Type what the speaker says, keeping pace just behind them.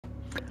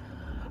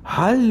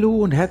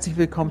Hallo und herzlich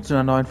willkommen zu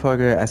einer neuen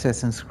Folge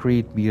Assassin's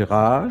Creed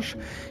Mirage.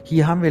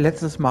 Hier haben wir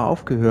letztes Mal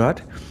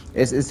aufgehört.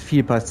 Es ist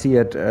viel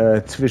passiert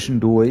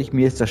zwischendurch.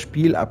 Mir ist das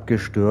Spiel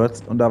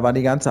abgestürzt und da war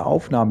die ganze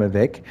Aufnahme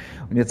weg.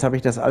 Und jetzt habe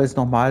ich das alles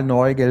nochmal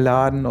neu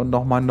geladen und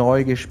nochmal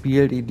neu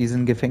gespielt in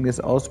diesen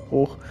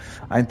Gefängnisausbruch.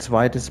 Ein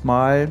zweites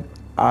Mal.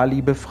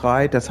 Ali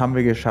befreit, das haben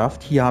wir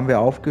geschafft. Hier haben wir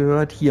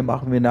aufgehört. Hier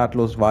machen wir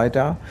nahtlos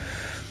weiter.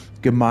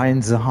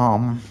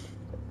 Gemeinsam.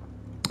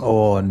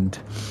 Und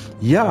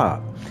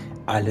ja,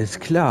 alles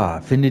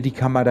klar. Finde die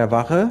Kammer der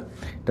Wache.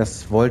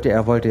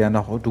 Er wollte ja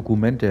noch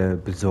Dokumente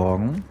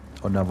besorgen.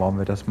 Und dann wollen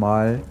wir das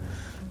mal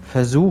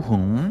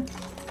versuchen.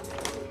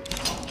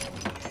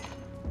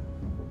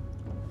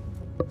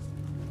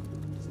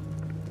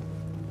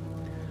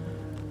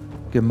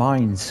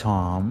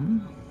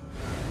 Gemeinsam.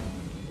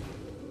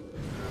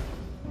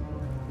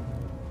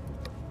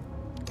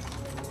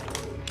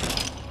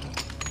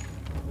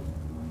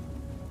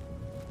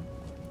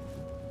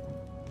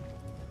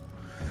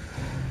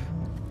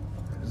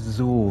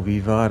 So,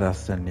 wie war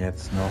das denn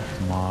jetzt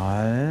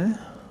nochmal?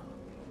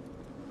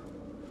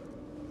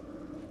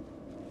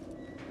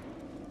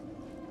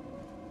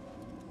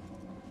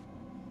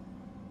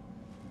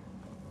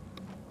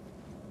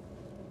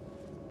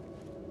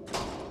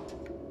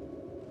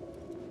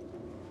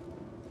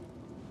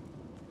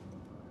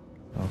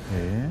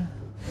 Okay.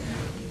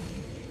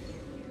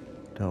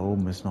 Da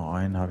oben ist noch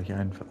einen, habe ich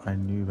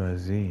einen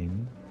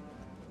übersehen.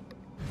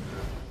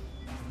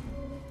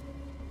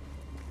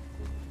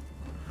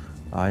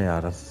 Ah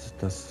ja, das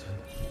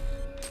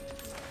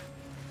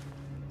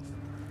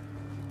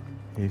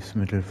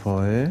Hilfsmittel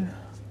voll.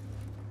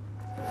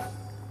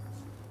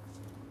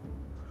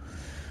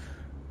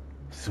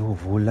 So,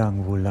 wo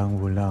lang?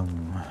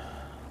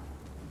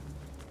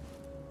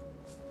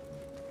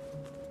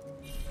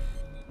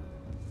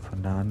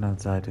 Von der anderen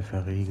Seite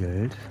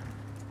verriegelt.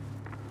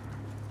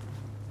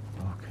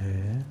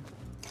 Okay.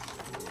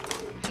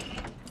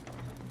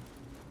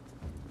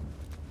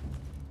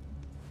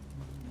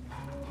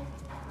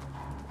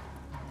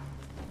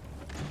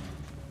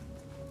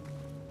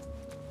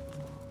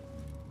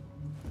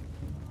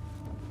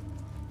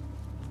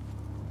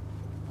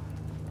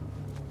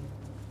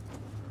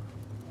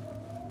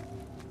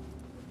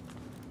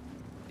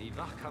 Die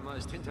Wachkammer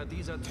ist hinter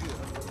dieser Tür.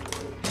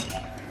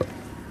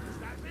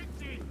 Da sind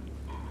sie!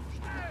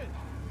 Schnell!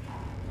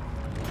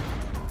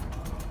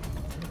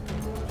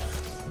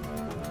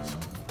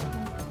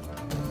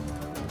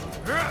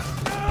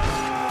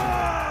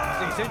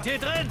 Sie sind hier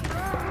drin!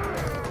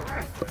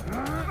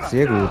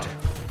 Sehr gut.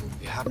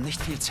 Wir haben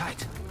nicht viel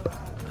Zeit.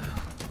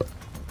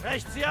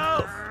 Brecht sie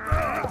auf!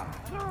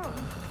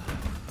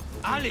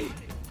 Ali!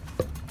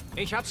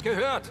 Ich hab's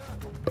gehört!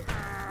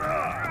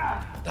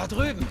 Da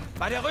drüben,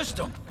 bei der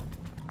Rüstung!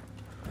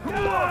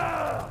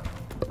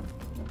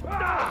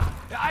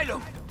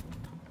 Beeilung!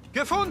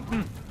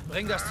 Gefunden!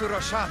 Bring das zu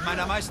Rochard,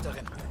 meiner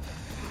Meisterin.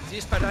 Sie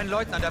ist bei deinen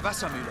Leuten an der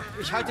Wassermühle.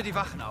 Ich halte die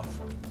Wachen auf.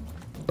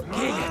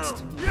 Geh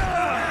jetzt!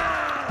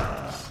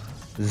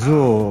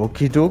 So,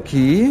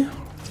 okidoki.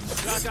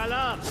 Schlag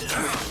Alarm!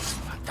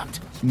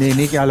 Verdammt! Nee,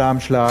 nicht Alarm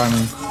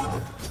schlagen.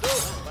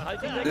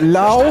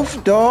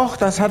 Lauf doch,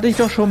 das hatte ich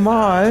doch schon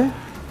mal.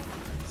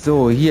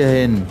 So, hier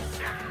hin.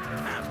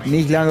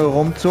 Nicht lange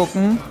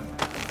rumzucken.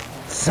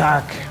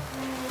 Zack.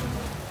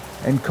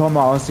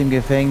 Entkomme aus dem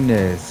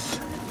Gefängnis.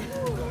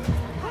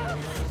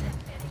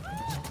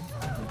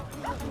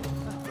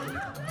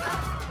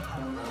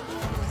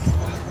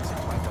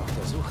 Auf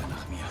der Suche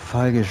nach mir.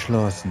 Fall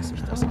geschlossen.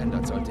 Sich das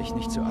ändert, sollte ich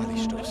nicht zu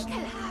Ali stoßen.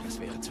 Das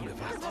wäre zu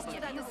gewagt.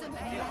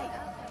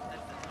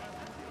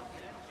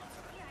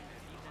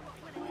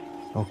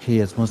 Okay,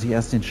 jetzt muss ich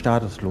erst den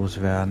Status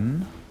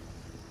loswerden.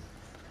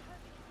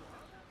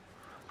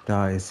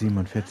 Da ist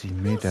 47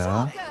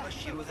 Meter.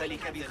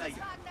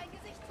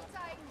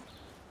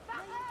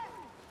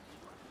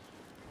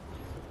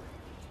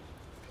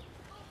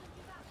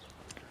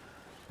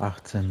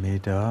 18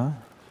 Meter.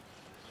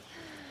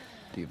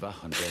 Die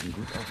Wachen werden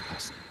gut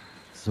aufpassen.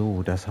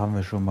 So, das haben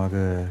wir schon mal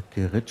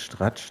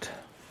ratscht.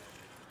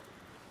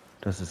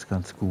 Das ist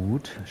ganz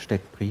gut.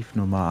 Steckbrief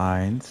Nummer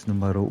 1,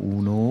 Numero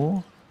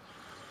Uno.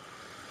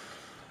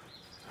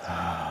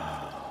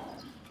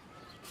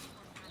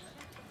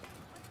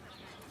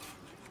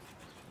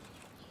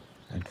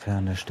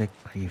 Entferne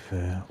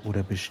Steckbriefe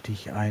oder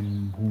bestich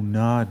einen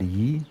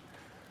Munadi.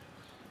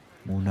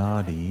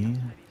 Munadi.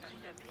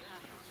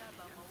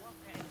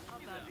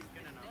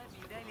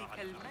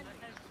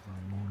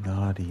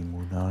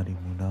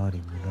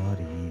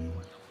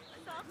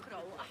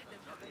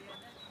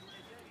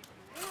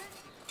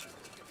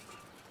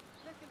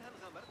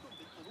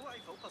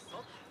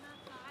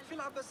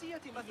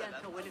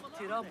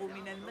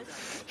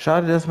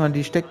 Schade, dass man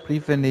die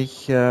Steckbriefe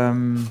nicht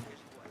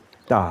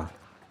da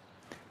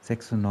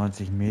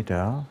 96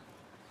 Meter,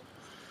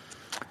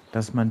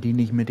 dass man die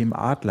nicht mit dem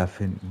Adler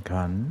finden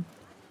kann.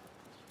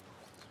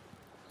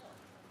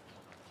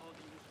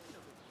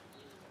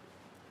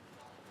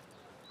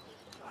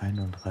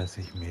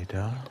 31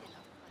 Meter.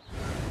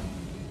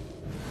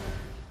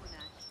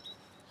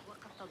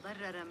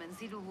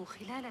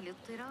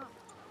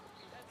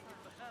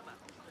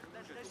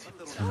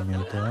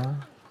 Meter.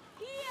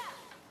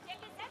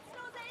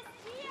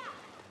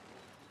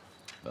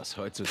 Was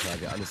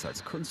heutzutage alles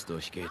als Kunst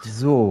durchgeht.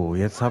 So,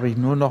 jetzt habe ich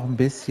nur noch ein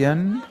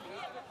bisschen.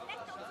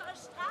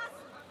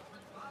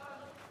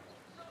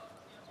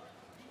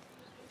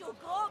 Du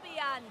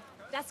Grobian,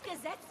 das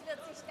Gesetz wird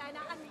sich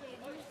deiner annehmen.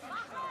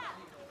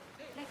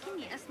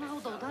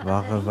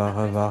 Wache,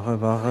 Wache,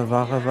 Wache, Wache,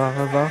 Wache,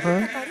 Wache,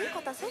 Wache.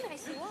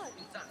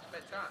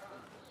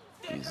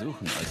 Die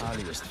suchen, als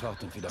Ali ist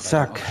fort und wieder bei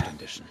Zack. den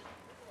Aufständischen.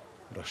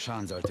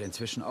 Roshan sollte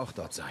inzwischen auch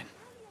dort sein.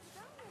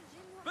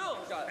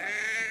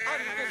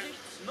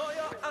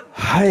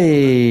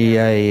 Hei,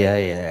 hei,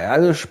 hei.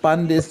 Also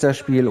spannend ist das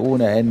Spiel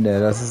ohne Ende.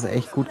 Das ist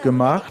echt gut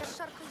gemacht.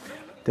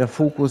 Der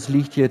Fokus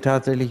liegt hier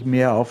tatsächlich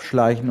mehr auf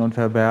Schleichen und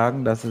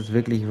Verbergen. Das ist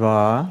wirklich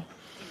wahr.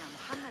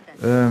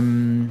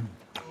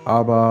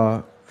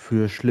 Aber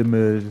für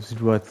schlimme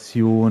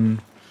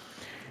Situationen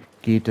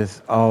geht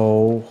es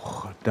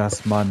auch,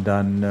 dass man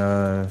dann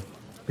ein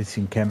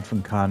bisschen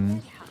kämpfen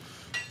kann.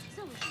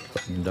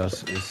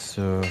 Das ist,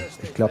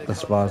 ich glaube,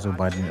 das war so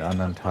bei den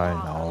anderen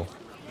Teilen auch.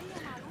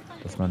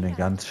 Dass man den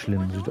ganz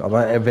schlimmen...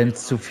 Aber wenn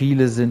es zu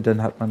viele sind,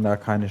 dann hat man da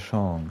keine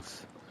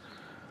Chance.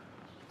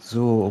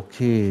 So,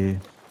 okay.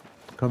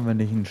 Können wir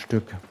nicht ein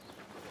Stück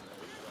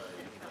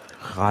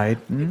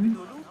reiten?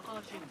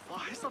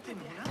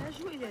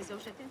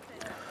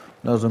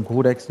 Na, so einen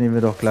Kodex nehmen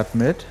wir doch glatt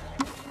mit.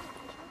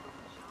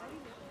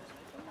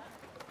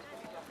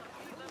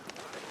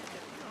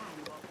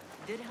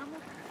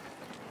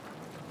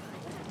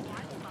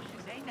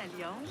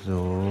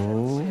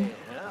 So.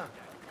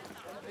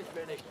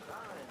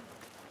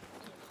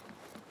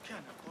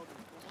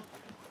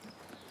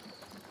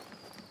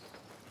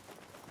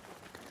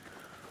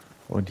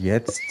 Und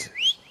jetzt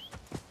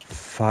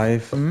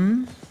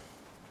pfeifen.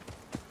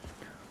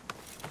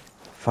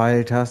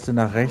 Pfeiltaste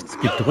nach rechts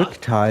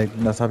gedrückt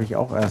halten. Das habe ich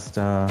auch erst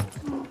da.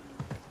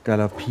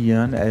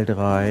 Galoppieren,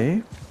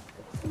 L3.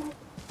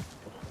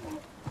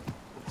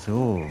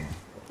 So.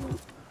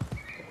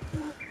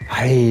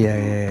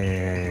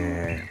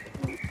 Hey,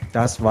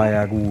 das war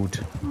ja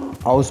gut.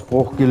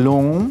 Ausbruch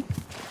gelungen.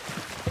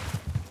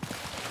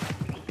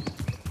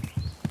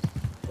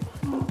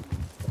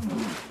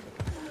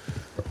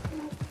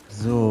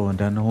 So, und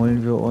dann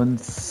holen wir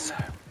uns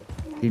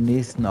den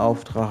nächsten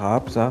Auftrag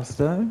ab, sagst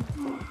du?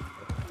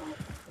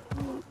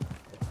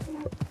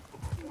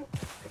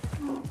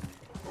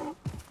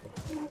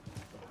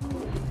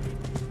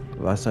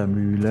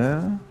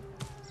 Wassermühle.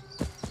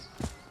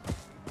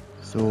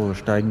 So,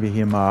 steigen wir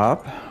hier mal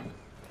ab.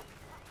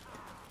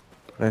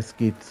 Rest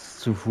geht's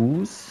zu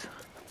Fuß.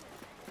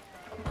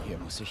 Hier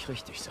muss ich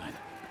richtig sein.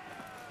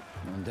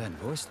 Nun denn,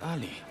 wo ist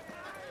Ali?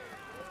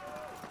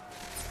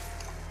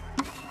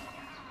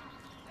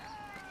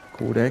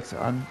 Kodex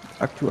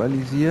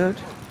aktualisiert.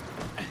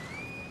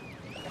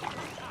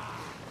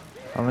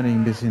 Haben wir nicht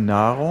ein bisschen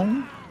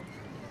Nahrung?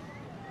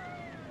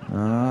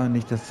 Ah,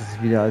 nicht, dass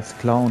das wieder als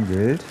Clown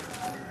gilt.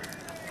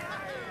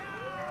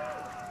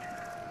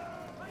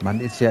 Man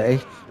ist ja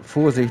echt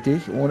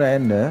vorsichtig, ohne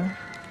Ende.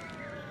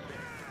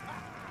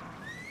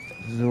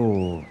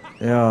 So,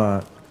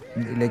 ja,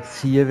 ein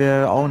Elixier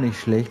wäre auch nicht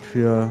schlecht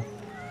für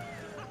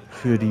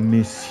die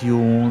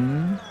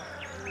Mission.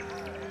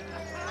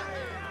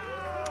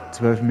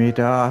 12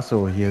 Meter,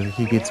 achso, hier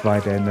geht's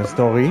weiter in der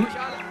Story.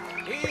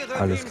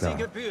 Alles klar.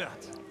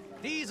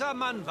 Dieser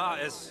Mann war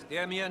es,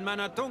 der mir in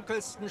meiner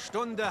dunkelsten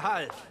Stunde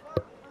half.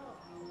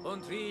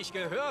 Und wie ich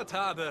gehört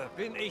habe,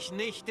 bin ich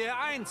nicht der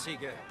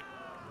Einzige.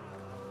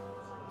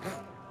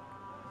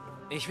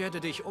 Ich werde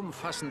dich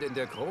umfassend in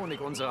der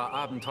Chronik unserer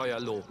Abenteuer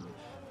loben.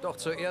 Doch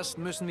zuerst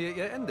müssen wir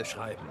ihr Ende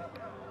schreiben.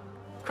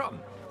 Komm.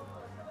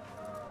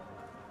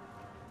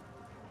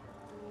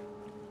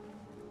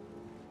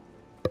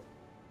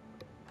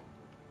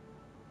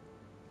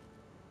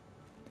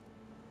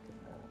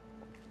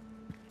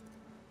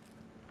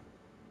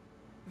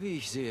 Wie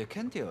ich sehe,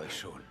 kennt ihr euch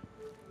schon.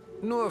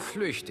 Nur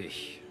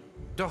flüchtig.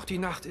 Doch die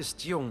Nacht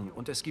ist jung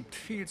und es gibt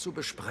viel zu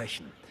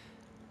besprechen.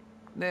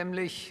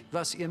 Nämlich,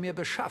 was ihr mir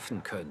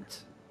beschaffen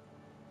könnt.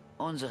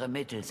 Unsere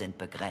Mittel sind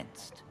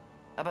begrenzt.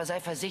 Aber sei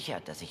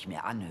versichert, dass ich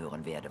mir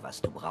anhören werde,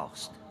 was du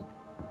brauchst.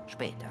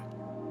 Später.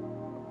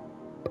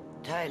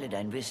 Teile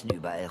dein Wissen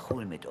über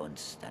El-Khul mit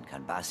uns, dann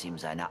kann Basim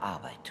seine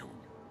Arbeit tun.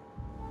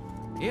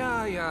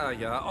 Ja,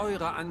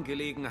 eure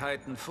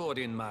Angelegenheiten vor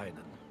den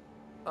meinen.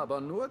 Aber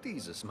nur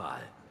dieses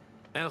Mal.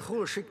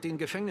 El-Khul schickt den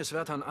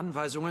Gefängniswärtern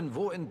Anweisungen,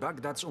 wo in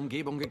Bagdads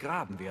Umgebung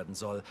gegraben werden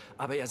soll.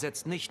 Aber er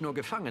setzt nicht nur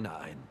Gefangene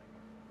ein.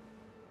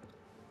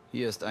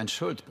 Hier ist ein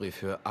Schuldbrief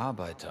für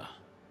Arbeiter.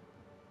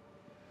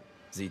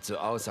 Sieht so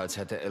aus, als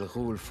hätte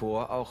El-Khul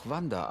vor, auch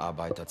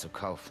Wanderarbeiter zu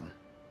kaufen.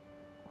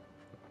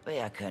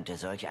 Wer könnte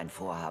solch ein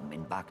Vorhaben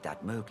in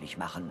Bagdad möglich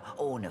machen,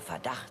 ohne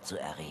Verdacht zu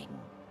erregen?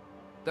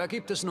 Da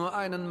gibt es nur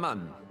einen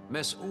Mann,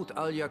 Mes'ud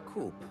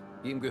al-Yaqub.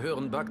 Ihm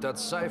gehören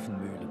Bagdads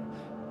Seifenmühlen.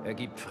 Er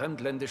gibt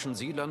fremdländischen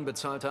Siedlern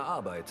bezahlte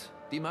Arbeit.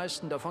 Die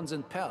meisten davon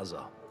sind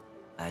Perser.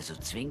 Also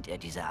zwingt er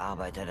diese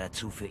Arbeiter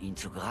dazu, für ihn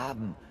zu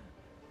graben.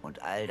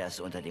 Und all das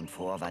unter dem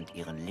Vorwand,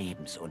 ihren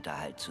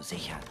Lebensunterhalt zu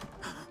sichern.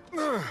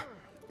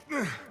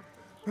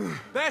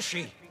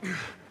 Bashi!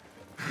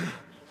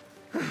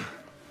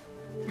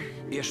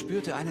 Ihr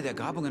spürte eine der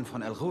Grabungen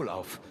von Elrol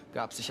auf,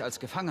 gab sich als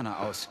Gefangener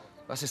aus.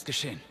 Was ist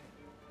geschehen?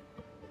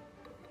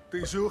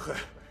 Die Suche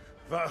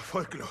war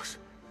erfolglos.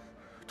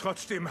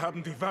 Trotzdem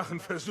haben die Wachen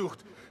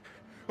versucht,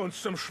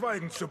 uns zum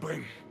Schweigen zu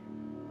bringen.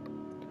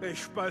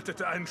 Ich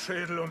spaltete einen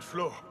Schädel und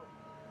floh.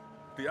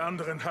 Die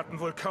anderen hatten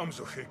wohl kaum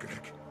so viel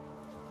Glück.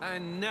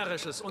 Ein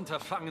närrisches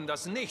Unterfangen,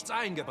 das nichts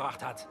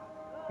eingebracht hat.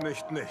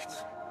 Nicht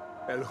nichts.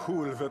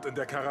 Elrol wird in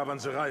der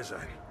Karawanserei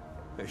sein.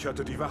 Ich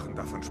hörte die Wachen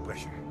davon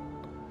sprechen.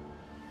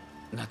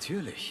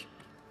 Natürlich.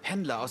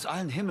 Händler aus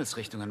allen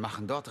Himmelsrichtungen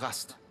machen dort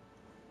Rast.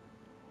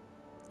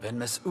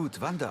 Wenn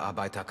Mes'ud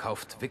Wanderarbeiter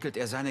kauft, wickelt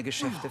er seine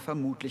Geschäfte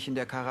vermutlich in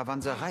der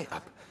Karawanserei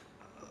ab.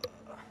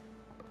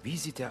 Wie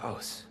sieht er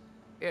aus?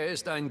 Er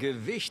ist ein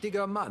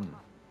gewichtiger Mann.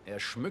 Er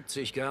schmückt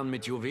sich gern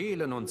mit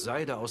Juwelen und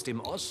Seide aus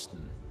dem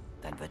Osten.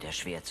 Dann wird er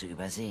schwer zu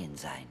übersehen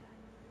sein.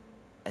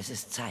 Es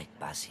ist Zeit,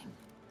 Basim.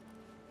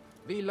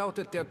 Wie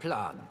lautet der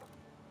Plan?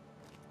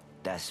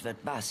 Das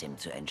wird Basim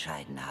zu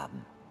entscheiden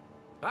haben.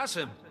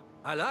 Basim?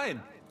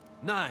 Allein?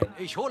 Nein,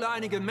 ich hole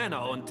einige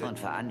Männer und... Und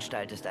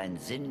veranstaltest ein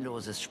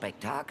sinnloses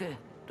Spektakel?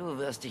 Du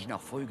wirst dich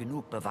noch früh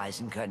genug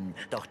beweisen können,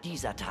 doch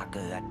dieser Tag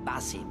gehört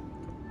Basim.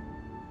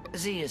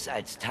 Sieh es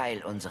als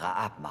Teil unserer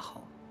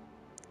Abmachung.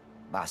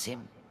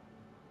 Basim?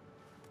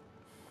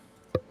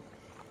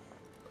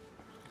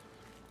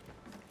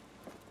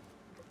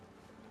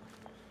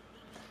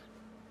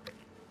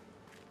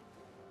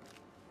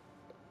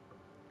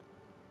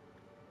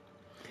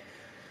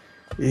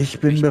 Ich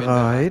bin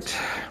bereit.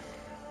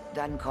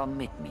 Dann komm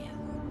mit mir.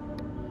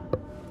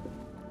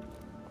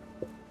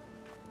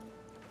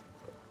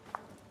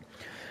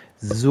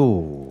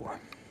 So.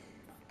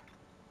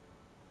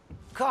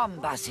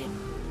 Komm, Basim.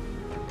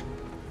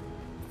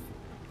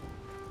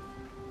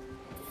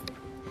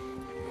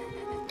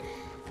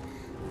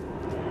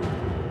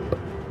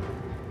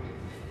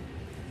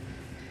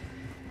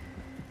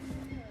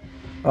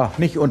 Ach,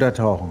 nicht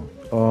untertauchen.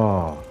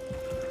 Oh,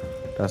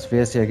 das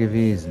wäre es ja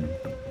gewesen.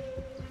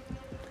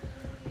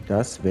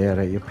 Das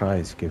wäre ihr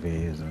Preis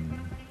gewesen.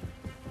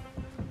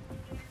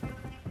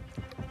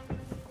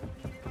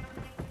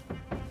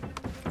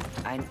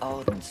 Ein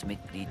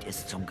Ordensmitglied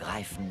ist zum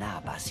Greifen nah,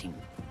 Basim.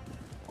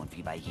 Und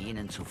wie bei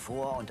jenen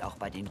zuvor und auch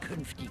bei den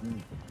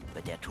künftigen,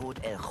 wird der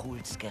Tod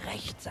Elruls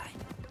gerecht sein.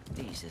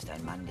 Dies ist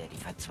ein Mann, der die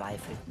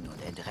Verzweifelten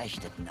und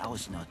Entrechteten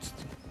ausnutzt.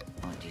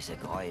 Und diese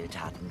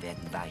Gräueltaten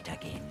werden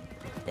weitergehen.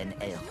 Denn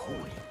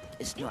Elrul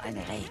ist nur ein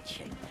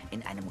Rädchen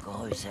in einem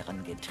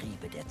größeren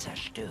Getriebe der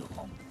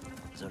Zerstörung.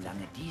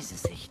 Solange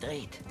dieses sich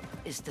dreht,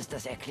 ist es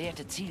das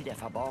erklärte Ziel der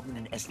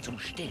Verborgenen, es zum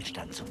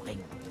Stillstand zu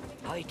bringen.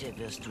 Heute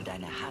wirst du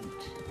deine Hand,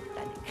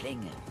 deine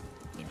Klinge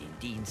in den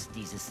Dienst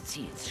dieses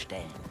Ziels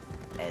stellen.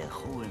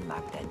 Elrul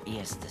mag dein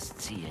erstes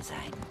Ziel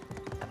sein,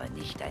 aber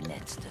nicht dein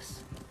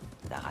letztes.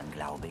 Daran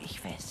glaube ich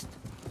fest.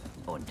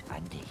 Und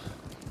an dich.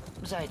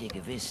 Sei dir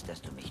gewiss,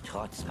 dass du mich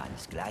trotz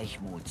meines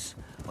Gleichmuts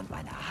und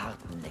meiner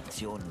harten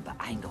Lektionen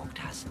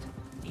beeindruckt hast.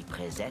 Die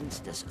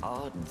Präsenz des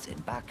Ordens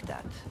in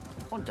Bagdad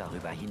und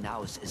darüber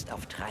hinaus ist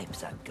auf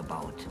Treibsand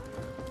gebaut,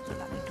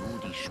 solange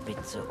du die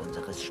Spitze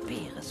unseres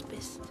Speeres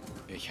bist.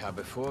 Ich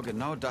habe vor,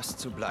 genau das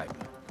zu bleiben.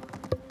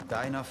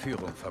 Deiner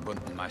Führung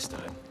verbunden,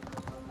 Meisterin.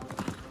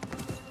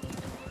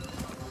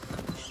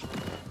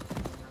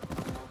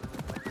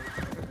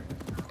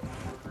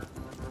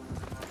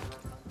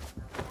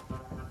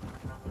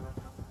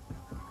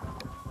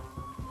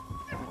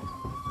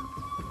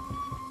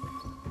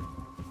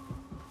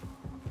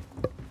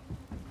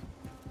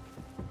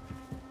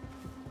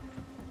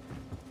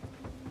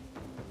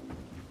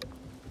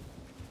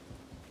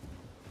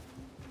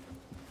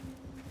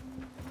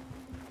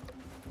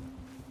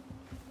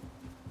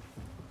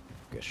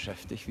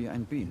 Geschäftig wie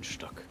ein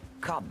Bienenstock.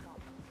 Komm,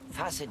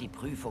 fasse die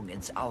Prüfung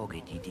ins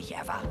Auge, die dich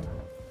erwartet.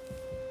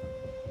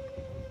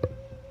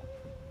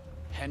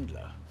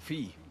 Händler,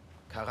 Vieh,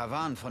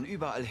 Karawanen von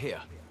überall her.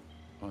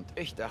 Und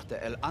ich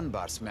dachte, El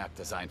Anbars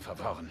Märkte seien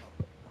verworren.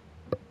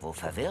 Wo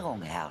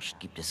Verwirrung herrscht,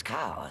 gibt es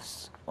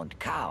Chaos. Und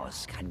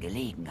Chaos kann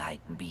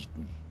Gelegenheiten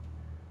bieten.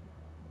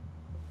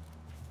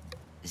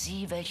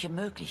 Sieh, welche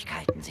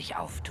Möglichkeiten sich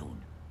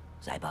auftun.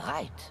 Sei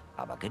bereit,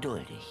 aber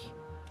geduldig.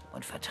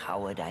 Und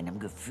vertraue deinem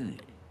Gefühl.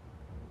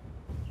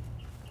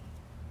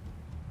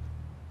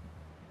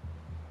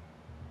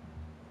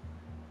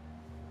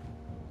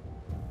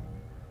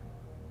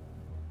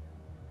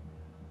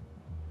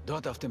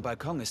 Dort auf dem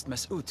Balkon ist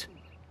Mes'ud.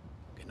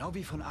 Genau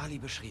wie von Ali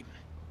beschrieben.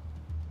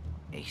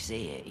 Ich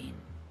sehe ihn.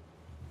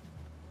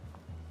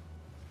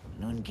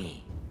 Nun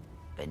geh.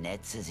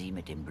 Benetze sie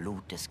mit dem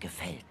Blut des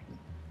Gefällten.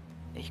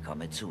 Ich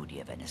komme zu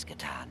dir, wenn es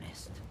getan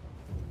ist.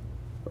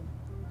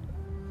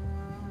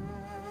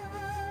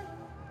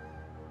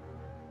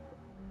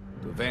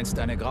 Du wähnst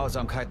deine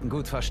Grausamkeiten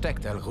gut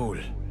versteckt,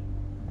 Elrul.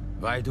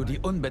 Weil du die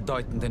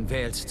Unbedeutenden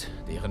wählst,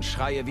 deren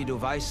Schreie, wie du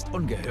weißt,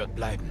 ungehört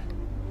bleiben.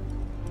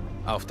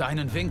 Auf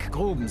deinen Wink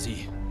gruben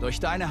sie, durch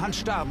deine Hand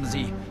starben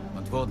sie,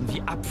 und wurden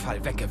wie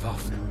Abfall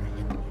weggeworfen.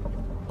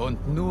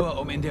 Und nur,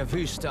 um in der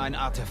Wüste ein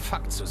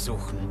Artefakt zu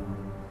suchen.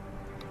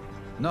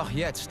 Noch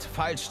jetzt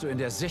feilst du in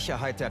der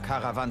Sicherheit der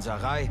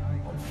Karawanserei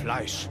um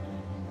Fleisch.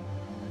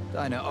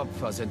 Deine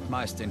Opfer sind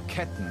meist in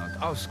Ketten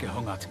und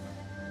ausgehungert.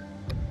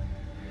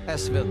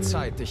 Es wird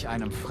Zeit, dich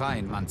einem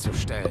freien Mann zu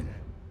stellen.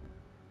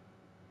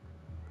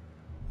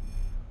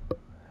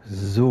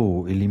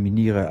 So,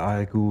 eliminiere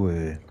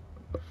Al-Ghul.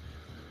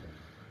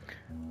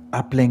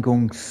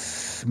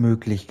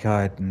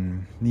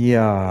 Ablenkungsmöglichkeiten.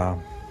 Ja.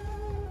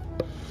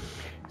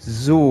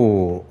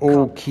 So,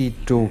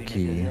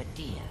 okidoki. Gehört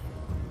dir.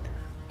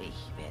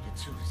 Ich werde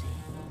zusehen.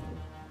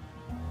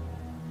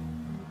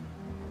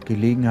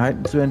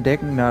 Gelegenheiten zu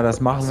entdecken, na,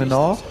 das machen wir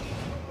noch.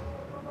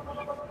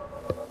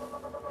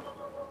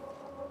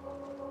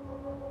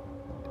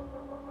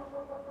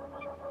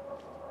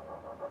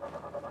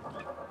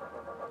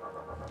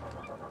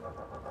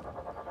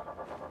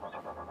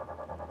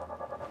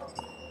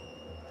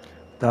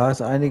 Da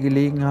ist eine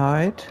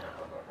Gelegenheit.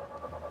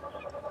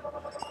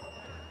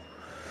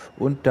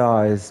 Und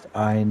da ist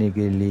eine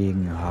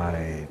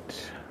Gelegenheit.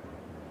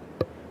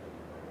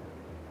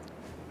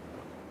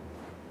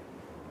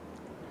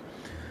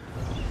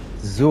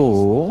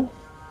 So.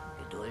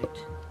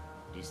 Geduld,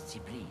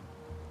 Disziplin.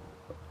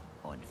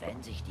 Und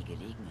wenn sich die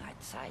Gelegenheit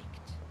zeigt,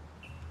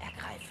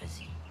 ergreife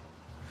sie.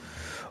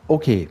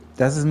 Okay,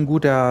 das ist ein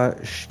guter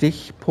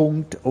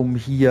Stichpunkt,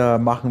 hier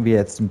machen wir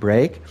jetzt einen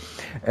Break.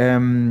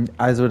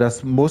 Also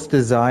das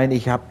musste sein,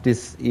 ich habe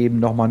das eben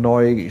nochmal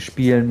neu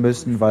spielen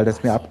müssen, weil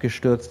das mir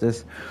abgestürzt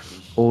ist.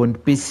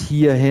 Und bis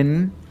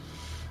hierhin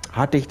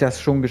hatte ich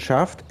das schon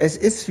geschafft. Es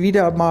ist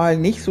wieder mal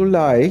nicht so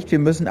leicht, wir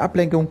müssen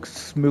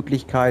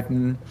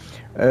Ablenkungsmöglichkeiten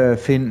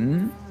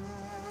finden.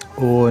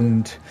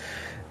 Und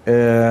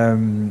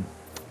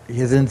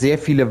hier sind sehr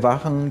viele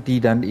Wachen, die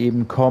dann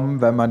eben kommen,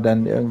 wenn man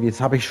dann irgendwie,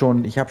 ich habe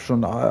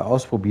schon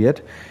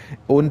ausprobiert.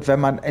 Und wenn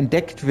man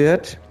entdeckt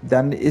wird,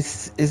 dann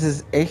ist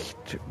es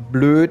echt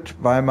blöd,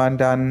 weil man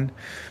dann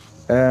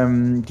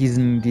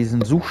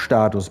diesen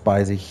Suchstatus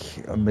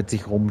mit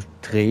sich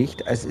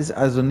rumträgt. Es ist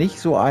also nicht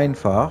so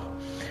einfach.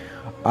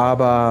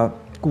 Aber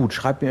gut,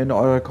 schreibt mir in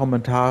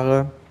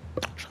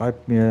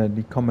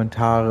die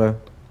Kommentare,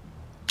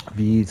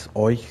 wie es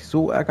euch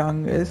so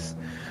ergangen ist.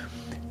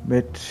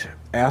 Mit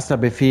erster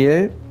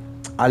Befehl,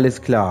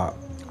 alles klar.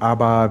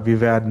 Aber wir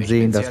werden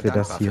sehen, dass wir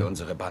das hier... für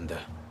unsere Bande.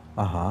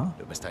 Aha.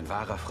 Du bist ein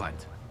wahrer Freund.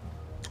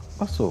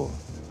 Ach so.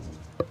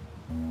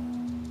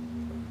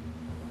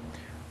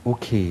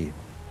 Okay.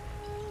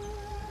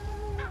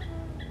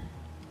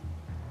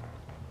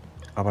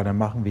 Aber dann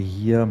machen wir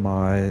hier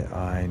mal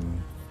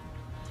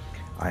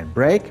ein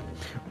Break.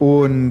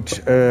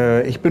 Und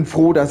ich bin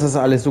froh, dass es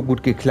alles so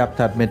gut geklappt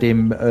hat mit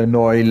dem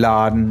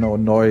Neuladen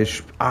und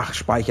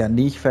Speichern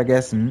nicht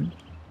vergessen.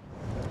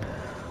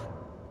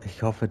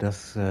 Ich hoffe,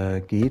 das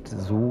geht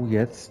so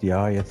jetzt.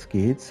 Ja, jetzt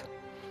geht's.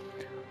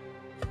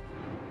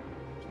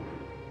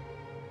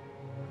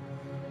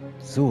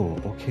 So,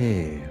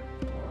 okay.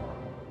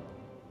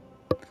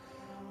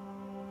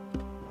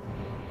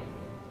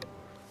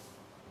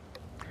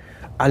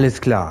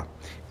 Alles klar.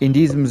 In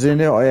diesem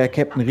Sinne, euer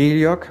Captain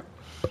Realjoc.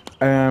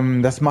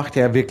 Das macht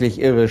ja wirklich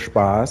irre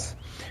Spaß.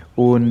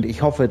 Und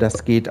ich hoffe,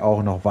 das geht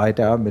auch noch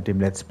weiter mit dem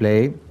Let's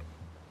Play.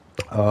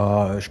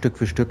 Stück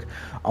für Stück.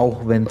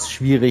 Auch wenn es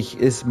schwierig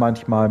ist,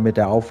 manchmal mit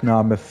der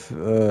Aufnahme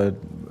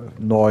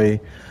neu.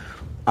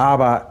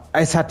 Aber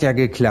es hat ja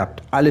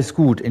geklappt. Alles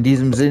gut. In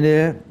diesem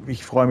Sinne,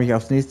 ich freue mich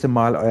aufs nächste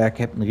Mal. Euer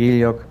Captain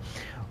Realjoc.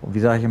 Und wie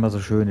sage ich immer so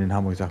schön in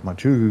Hamburg, sagt man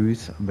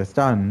Tschüss. Und bis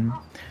dann.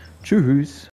 Tschüss.